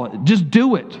you call it. Just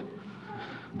do it.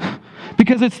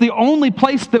 Because it's the only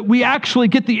place that we actually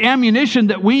get the ammunition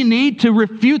that we need to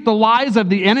refute the lies of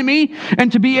the enemy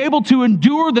and to be able to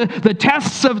endure the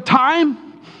tests of time.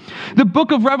 The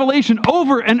book of Revelation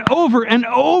over and over and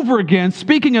over again,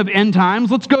 speaking of end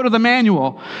times, let's go to the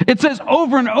manual. It says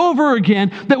over and over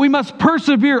again that we must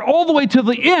persevere all the way to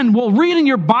the end. Well, reading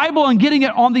your Bible and getting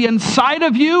it on the inside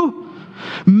of you,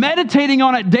 meditating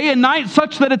on it day and night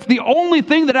such that it's the only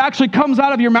thing that actually comes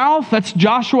out of your mouth. That's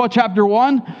Joshua chapter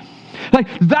 1. Like,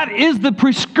 that is the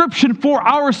prescription for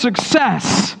our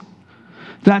success.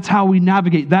 That's how we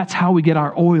navigate. That's how we get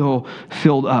our oil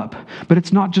filled up. But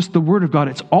it's not just the Word of God.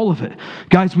 It's all of it.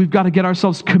 Guys, we've got to get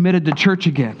ourselves committed to church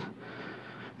again.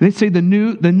 They say the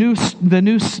new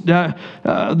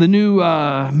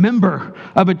member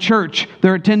of a church,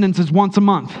 their attendance is once a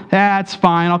month. That's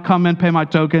fine. I'll come in, pay my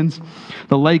tokens.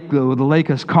 The lake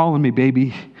is calling me,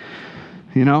 baby.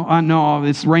 You know, I know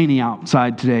it's rainy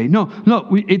outside today. No,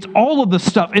 it's all of the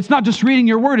stuff. It's not just reading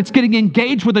your word. It's getting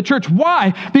engaged with the church.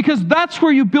 Why? Because that's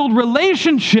where you build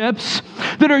relationships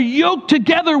that are yoked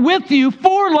together with you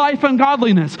for life and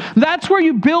godliness. That's where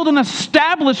you build and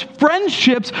establish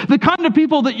friendships, the kind of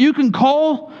people that you can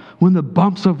call when the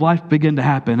bumps of life begin to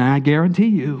happen. And I guarantee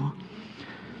you,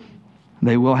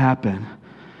 they will happen.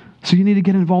 So you need to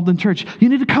get involved in church. You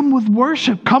need to come with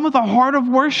worship. Come with a heart of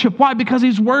worship. Why? Because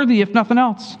he's worthy, if nothing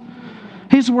else.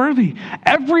 He's worthy.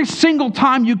 Every single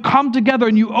time you come together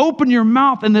and you open your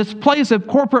mouth in this place of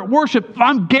corporate worship,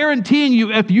 I'm guaranteeing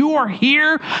you, if you are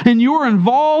here and you are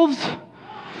involved,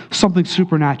 something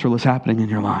supernatural is happening in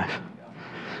your life.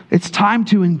 It's time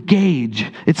to engage.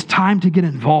 It's time to get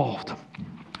involved.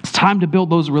 It's time to build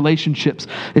those relationships.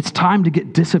 It's time to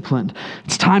get disciplined.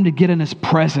 It's time to get in his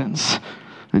presence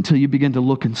until you begin to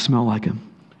look and smell like him.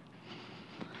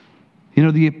 You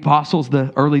know, the apostles,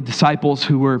 the early disciples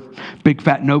who were big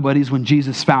fat nobodies when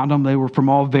Jesus found them, they were from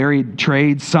all varied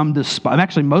trades, some despised.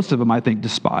 Actually, most of them, I think,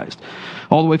 despised.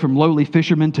 All the way from lowly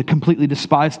fishermen to completely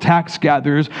despised tax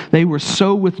gatherers. They were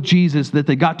so with Jesus that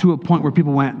they got to a point where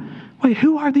people went, wait,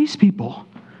 who are these people?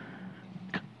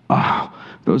 Oh,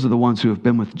 those are the ones who have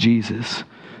been with Jesus.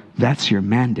 That's your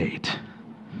mandate.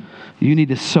 You need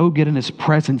to so get in his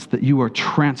presence that you are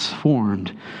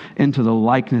transformed into the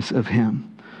likeness of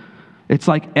him. It's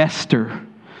like Esther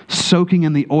soaking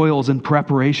in the oils in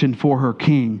preparation for her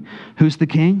king. Who's the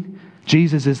king?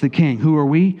 Jesus is the king. Who are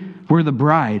we? We're the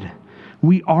bride.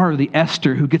 We are the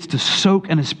Esther who gets to soak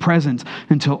in his presence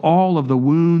until all of the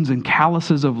wounds and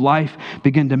calluses of life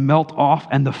begin to melt off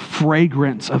and the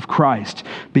fragrance of Christ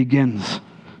begins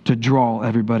to draw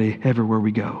everybody everywhere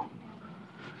we go.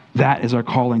 That is our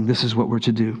calling. This is what we're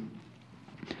to do.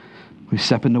 We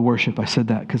step into worship. I said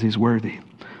that because he's worthy.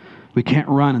 We can't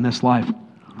run in this life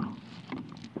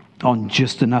on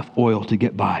just enough oil to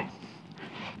get by.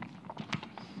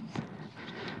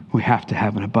 We have to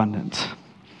have an abundance.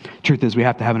 Truth is, we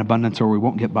have to have an abundance or we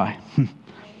won't get by.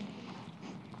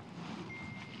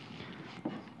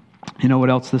 You know what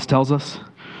else this tells us?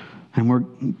 And we're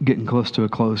getting close to a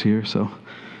close here, so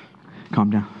calm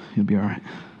down. You'll be all right.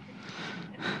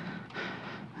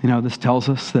 You know, this tells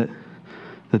us that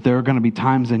there are going to be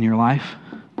times in your life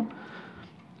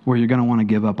where you're going to want to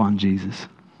give up on Jesus.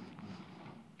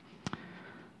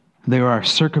 There are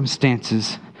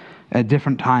circumstances at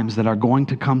different times that are going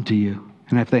to come to you.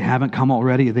 And if they haven't come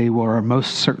already, they will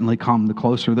most certainly come the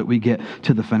closer that we get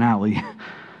to the finale.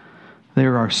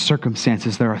 There are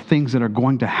circumstances, there are things that are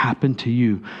going to happen to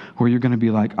you where you're going to be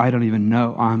like, I don't even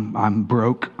know. I'm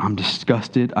broke. I'm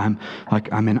disgusted. I'm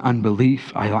in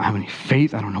unbelief. I don't have any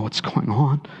faith. I don't know what's going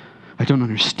on. I don't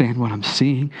understand what I'm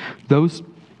seeing. Those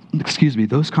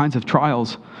kinds of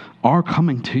trials are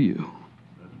coming to you.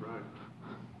 That's right.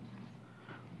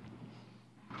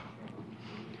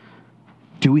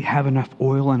 Do we have enough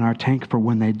oil in our tank for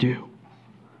when they do?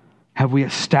 Have we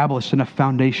established enough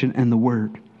foundation in the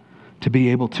Word to be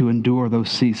able to endure those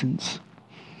seasons?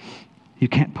 You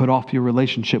can't put off your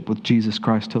relationship with Jesus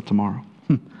Christ till tomorrow.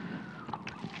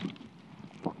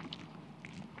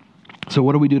 So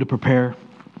what do we do to prepare?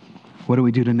 What do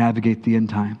we do to navigate the end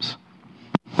times?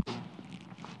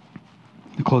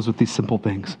 I'll close with these simple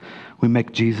things. We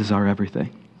make Jesus our everything.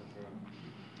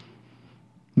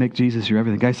 Make Jesus your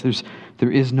everything. Guys,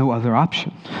 there is no other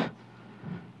option.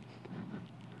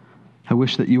 I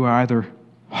wish that you are either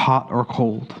hot or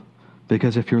cold,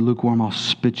 because if you're lukewarm, I'll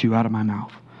spit you out of my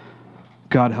mouth.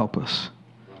 God help us.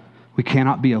 We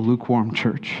cannot be a lukewarm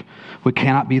church. We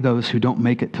cannot be those who don't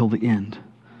make it till the end.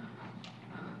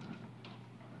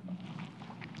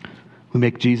 We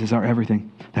make Jesus our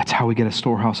everything. That's how we get a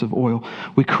storehouse of oil.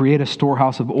 We create a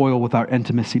storehouse of oil with our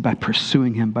intimacy by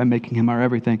pursuing Him, by making Him our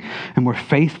everything. And we're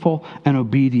faithful and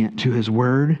obedient to His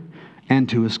word and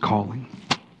to His calling.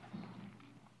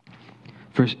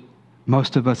 For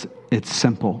most of us, it's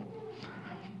simple.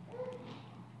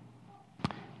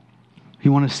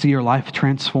 You want to see your life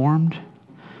transformed?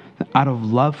 Out of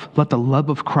love, let the love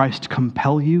of Christ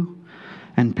compel you,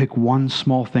 and pick one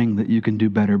small thing that you can do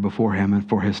better before Him and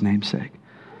for His name's sake.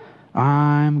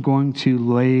 I'm going to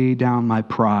lay down my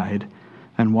pride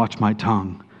and watch my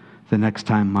tongue the next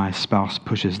time my spouse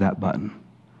pushes that button.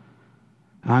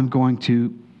 I'm going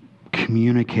to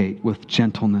communicate with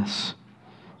gentleness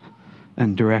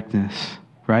and directness,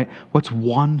 right? What's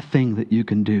one thing that you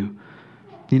can do?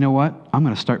 You know what? I'm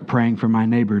going to start praying for my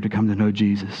neighbor to come to know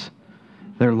Jesus.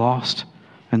 They're lost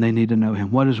and they need to know Him.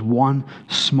 What is one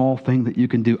small thing that you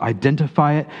can do?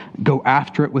 Identify it, go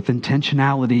after it with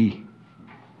intentionality,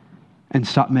 and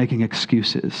stop making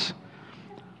excuses.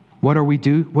 What are we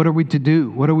to do?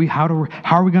 How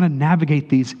are we going to navigate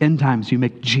these end times? You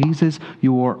make Jesus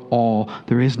your all.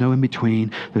 There is no in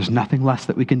between. There's nothing less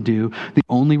that we can do. The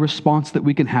only response that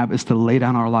we can have is to lay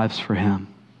down our lives for Him.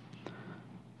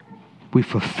 We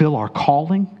fulfill our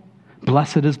calling.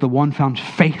 Blessed is the one found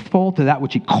faithful to that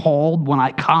which He called when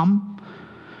I come.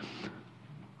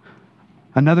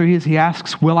 Another is He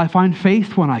asks, will I find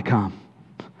faith when I come?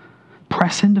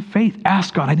 Press into faith.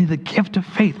 Ask God, I need the gift of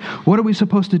faith. What are we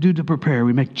supposed to do to prepare?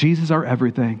 We make Jesus our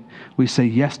everything. We say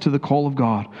yes to the call of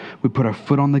God. We put our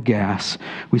foot on the gas.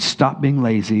 We stop being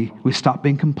lazy. We stop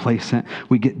being complacent.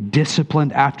 We get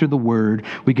disciplined after the Word.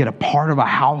 We get a part of a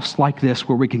house like this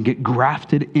where we can get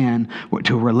grafted in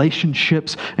to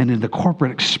relationships and in the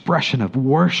corporate expression of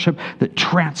worship that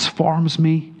transforms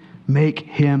me. Make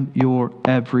Him your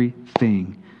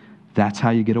everything. That's how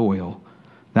you get oil.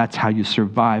 That's how you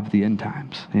survive the end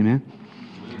times. Amen?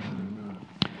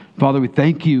 Father, we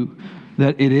thank You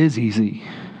that it is easy.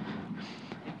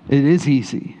 It is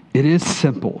easy. It is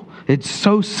simple. It's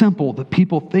so simple that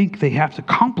people think they have to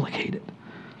complicate it.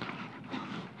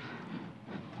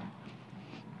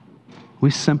 We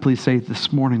simply say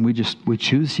this morning, we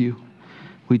choose You.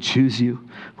 We choose You.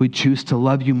 We choose to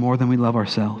love You more than we love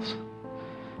ourselves.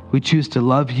 We choose to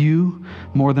love You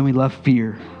more than we love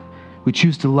fear. We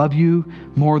choose to love You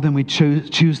more than we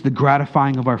choose the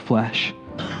gratifying of our flesh.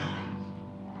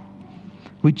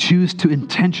 We choose to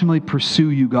intentionally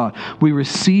pursue You, God. We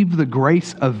receive the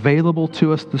grace available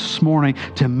to us this morning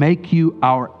to make You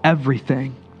our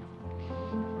everything.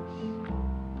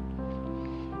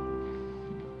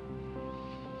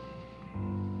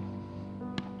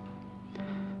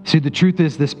 See, the truth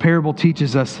is, this parable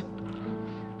teaches us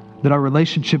that our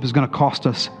relationship is going to cost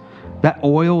us. That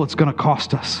oil, it's going to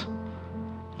cost us.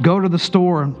 Go to the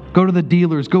store and go to the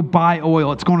dealers, go buy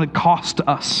oil. It's going to cost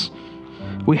us.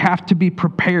 We have to be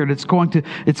prepared. It's going to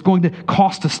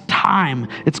cost us time.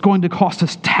 It's going to cost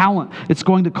us talent. It's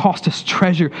going to cost us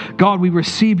treasure. God, we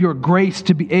receive Your grace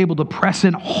to be able to press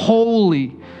in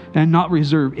wholly and not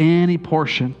reserve any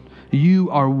portion.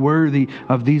 You are worthy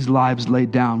of these lives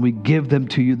laid down. We give them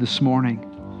to You this morning.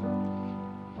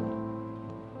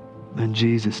 In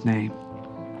Jesus' name.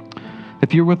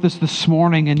 If you're with us this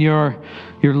morning and you're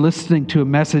listening to a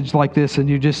message like this and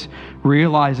you're just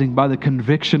realizing by the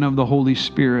conviction of the Holy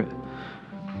Spirit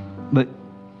that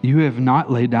you have not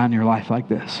laid down your life like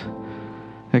this.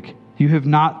 Like you have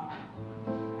not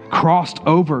crossed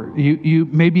over. You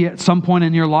maybe at some point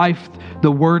in your life,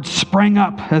 the word sprang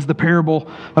up, as the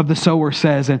parable of the sower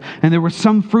says, and there was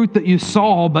some fruit that you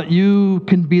saw, but you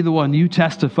can be the one. You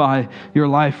testify your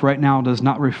life right now does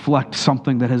not reflect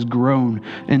something that has grown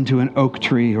into an oak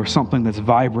tree or something that's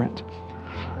vibrant.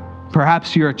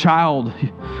 Perhaps you're a child,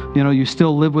 you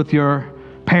still live with your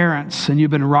parents and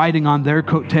you've been riding on their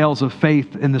coattails of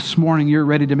faith, and this morning you're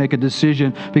ready to make a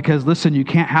decision because, listen, you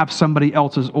can't have somebody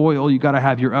else's oil, you got to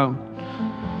have your own.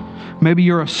 Maybe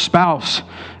you're a spouse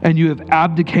and you have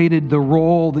abdicated the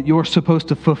role that you're supposed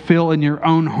to fulfill in your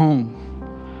own home.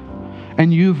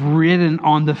 And you've ridden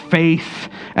on the faith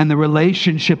and the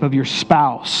relationship of your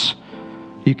spouse.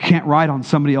 You can't ride on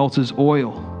somebody else's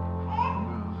oil.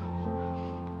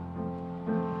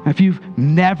 If you've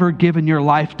never given your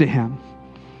life to Him,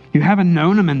 you haven't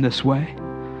known Him in this way,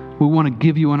 we want to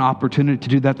give you an opportunity to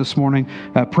do that this morning.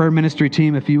 Prayer ministry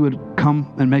team, if you would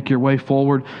come and make your way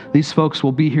forward. These folks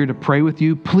will be here to pray with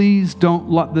you. Please don't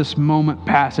let this moment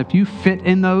pass. If you fit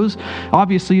in those,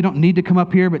 obviously you don't need to come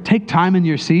up here, but take time in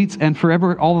your seats, and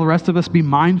forever all the rest of us be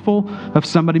mindful of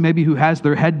somebody maybe who has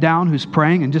their head down, who's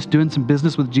praying and just doing some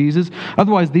business with Jesus.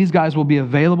 Otherwise, these guys will be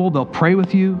available. They'll pray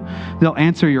with you. They'll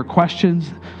answer your questions.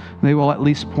 They will at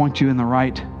least point you in the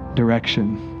right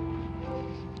direction.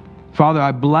 Father,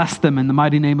 I bless them in the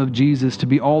mighty name of Jesus to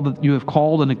be all that you have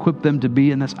called and equipped them to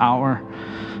be in this hour,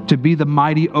 to be the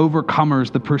mighty overcomers,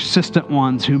 the persistent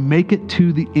ones who make it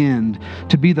to the end,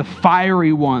 to be the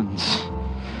fiery ones,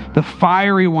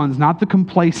 not the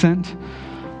complacent,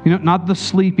 not the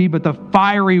sleepy, but the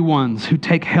fiery ones who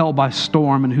take hell by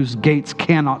storm and whose gates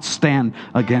cannot stand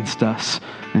against us.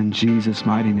 In Jesus'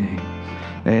 mighty name,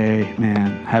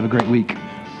 amen. Have a great week.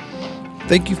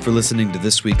 Thank you for listening to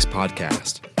this week's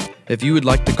podcast. If you would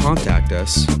like to contact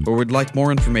us or would like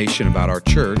more information about our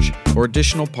church or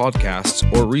additional podcasts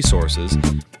or resources,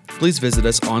 please visit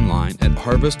us online at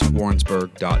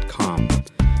harvestwarrensburg.com.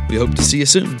 We hope to see you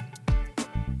soon.